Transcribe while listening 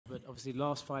Obviously,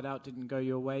 last fight out didn't go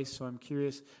your way, so I'm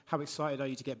curious, how excited are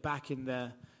you to get back in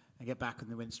there and get back on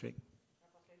the win streak?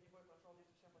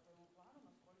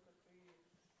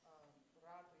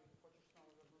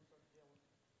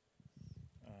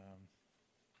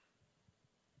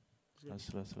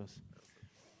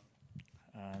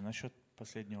 Насчет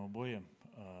последнего боя.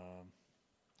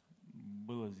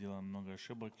 Было сделано много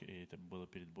ошибок, и это было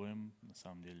перед боем. На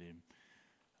самом деле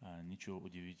ничего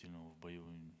удивительного в бою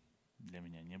для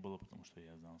меня не было, потому что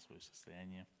я знал свое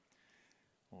состояние.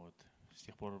 Вот. С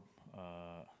тех пор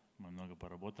мы много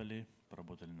поработали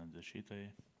над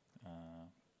защитой,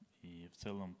 и в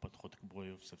целом подход к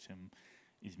бою совсем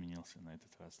изменился на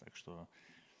этот раз. Так что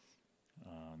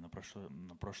на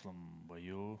прошлом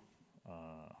бою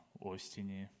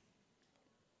Остине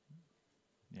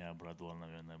я обрадовал,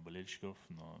 наверное, болельщиков,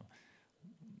 но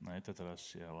на этот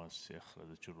раз я вас всех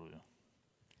разочарую.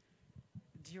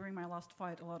 During my last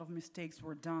fight, a lot of mistakes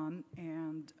were done,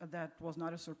 and that was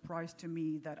not a surprise to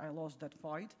me that I lost that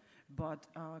fight. But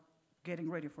getting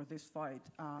ready for this fight,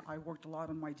 I worked a lot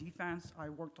on my defense, I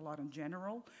worked a lot in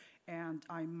general, and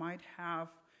I might have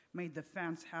made the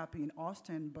fans happy in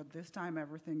Austin, but this time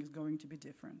everything is going to be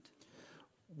different.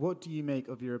 What do you make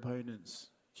of your opponent's,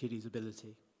 Chidi's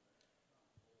ability?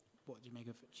 What do you make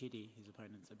of Chidi, his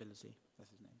opponent's ability?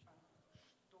 That's his name.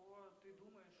 Что ты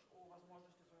думаешь о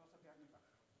возможности своего соперника?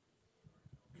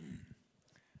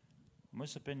 Мой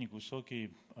соперник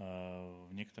высокий,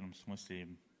 в некотором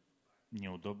смысле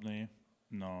неудобный,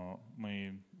 но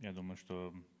я думаю,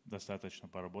 что достаточно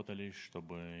поработали,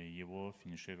 чтобы его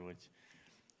финишировать.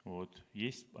 Вот.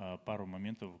 Есть пару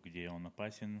моментов, где он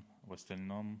опасен, в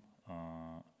остальном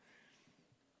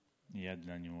я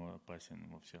для него опасен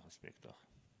во всех аспектах.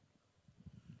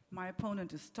 My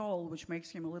opponent is tall, which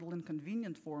makes him a little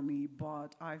inconvenient for me,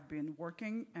 but I've been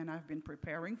working and I've been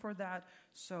preparing for that.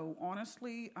 So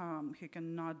honestly, he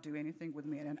cannot do anything with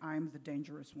me, and I'm the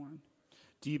dangerous one.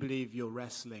 Do you believe your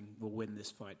wrestling will win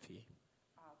this fight for you?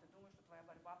 Ты думаешь, что твоя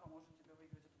борьба поможет тебе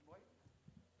выиграть этот бой?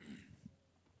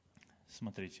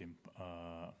 Смотрите,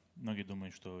 многие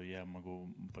думают, что я могу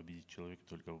победить человека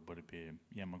только в борьбе.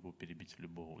 Я могу перебить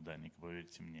любого ударника,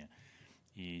 поверьте мне.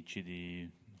 И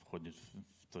Чиди входит в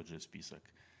тот же список.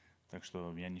 Так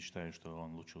что я не считаю, что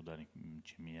он лучший ударник,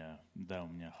 чем я. Да, у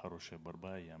меня хорошая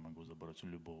борьба, я могу забороть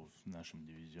любого в нашем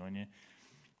дивизионе.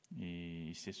 И,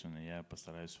 естественно, я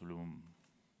постараюсь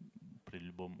при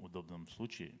любом удобном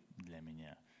случае для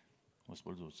меня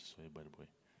воспользоваться своей борьбой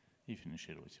и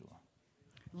финишировать его.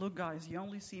 Look, guys, you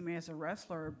only see me as a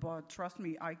wrestler, but trust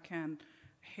me, I can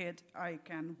hit, I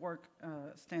can work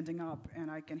standing up,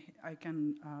 and I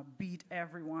can beat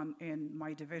everyone in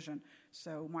my division.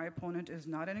 So my opponent is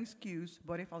not an excuse,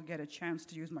 but if I'll get a chance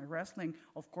to use my wrestling,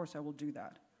 of course I will do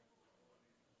that.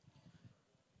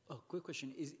 Oh, quick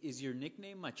question. Is your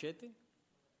nickname Machete?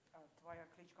 Твоя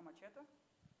кличка Мачете?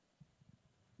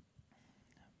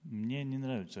 Мне не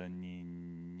нравится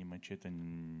ни мачете,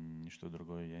 ни что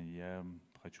другое. Я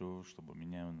хочу, чтобы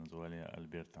меня называли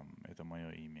Альбертом. Это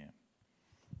мое имя.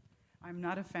 I'm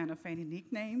not a fan of any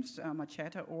nicknames,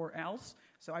 Machete or else,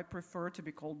 so I prefer to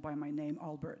be called by my name,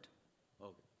 Albert.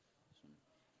 Okay.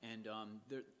 And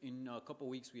in a couple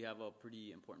weeks, we have a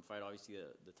pretty important fight, obviously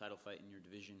the title fight in your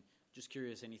division. Just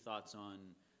curious, any thoughts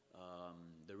on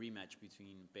the rematch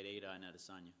between Pereira and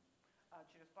Adesanya?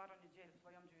 Через пару недель в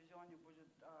твоем дивизионе будет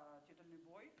титульный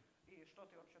бой. И что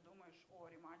ты вообще думаешь о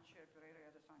рематче Перейра и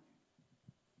Адесаньи?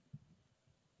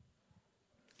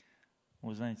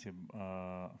 Вы знаете,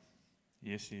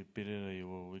 если Перейра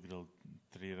его выиграл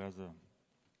 3 раза,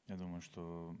 я думаю,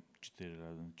 что 4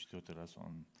 раз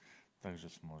он также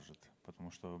сможет. Потому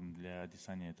что для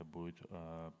Адесаньи это будет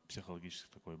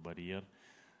психологический такой барьер,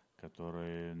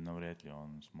 который навряд ли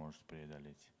он сможет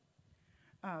преодолеть.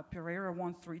 Pereira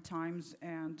won 3 times,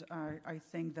 and I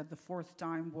think that the 4th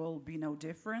time will be no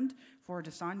different. For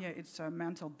Adesanya, it's a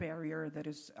mental barrier that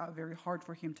is very hard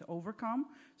for him to overcome.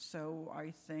 So I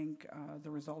think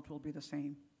the result will be the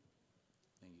same.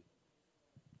 Thank you.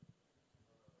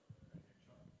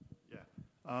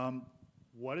 Yeah.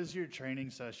 What is your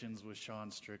training sessions with Sean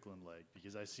Strickland like?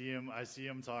 Because I see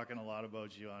him talking a lot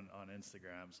about you on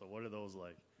Instagram. So what are those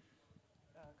like?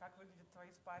 Как выглядят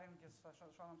твои спарринги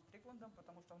с Шоном Стрикландом,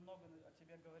 потому что он много о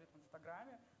тебе говорит в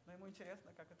Инстаграме, но ему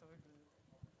интересно, как это выглядит.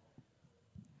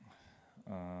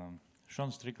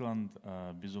 Шон Стрикланд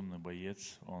безумный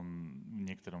боец, он в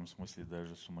некотором смысле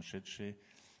даже сумасшедший.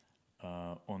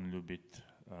 Он любит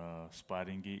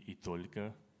спарринги и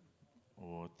только.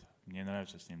 Вот. Мне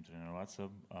нравится с ним тренироваться.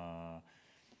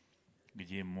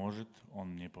 Где может, он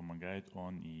мне помогает,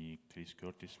 он и Крис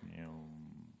Кертис мне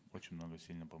очень много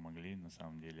сильно помогли, на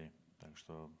самом деле. Так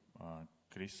что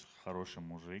Крис хороший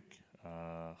мужик,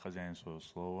 хозяин своего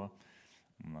слова.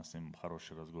 У нас с ним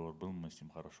хороший разговор был, мы с ним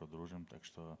хорошо дружим, так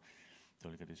что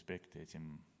только респект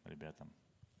этим ребятам.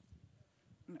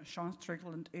 Sean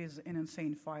Strickland is an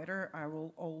insane fighter. I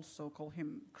will also call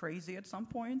him crazy at some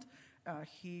point.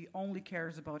 He only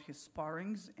cares about his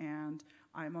sparrings, and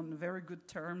I'm on very good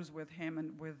terms with him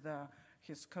and with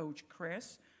his coach,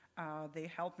 Chris. They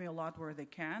help me a lot where they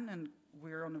can, and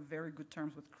we're on very good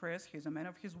terms with Chris. He's a man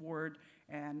of his word,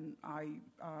 and I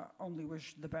only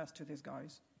wish the best to these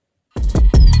guys.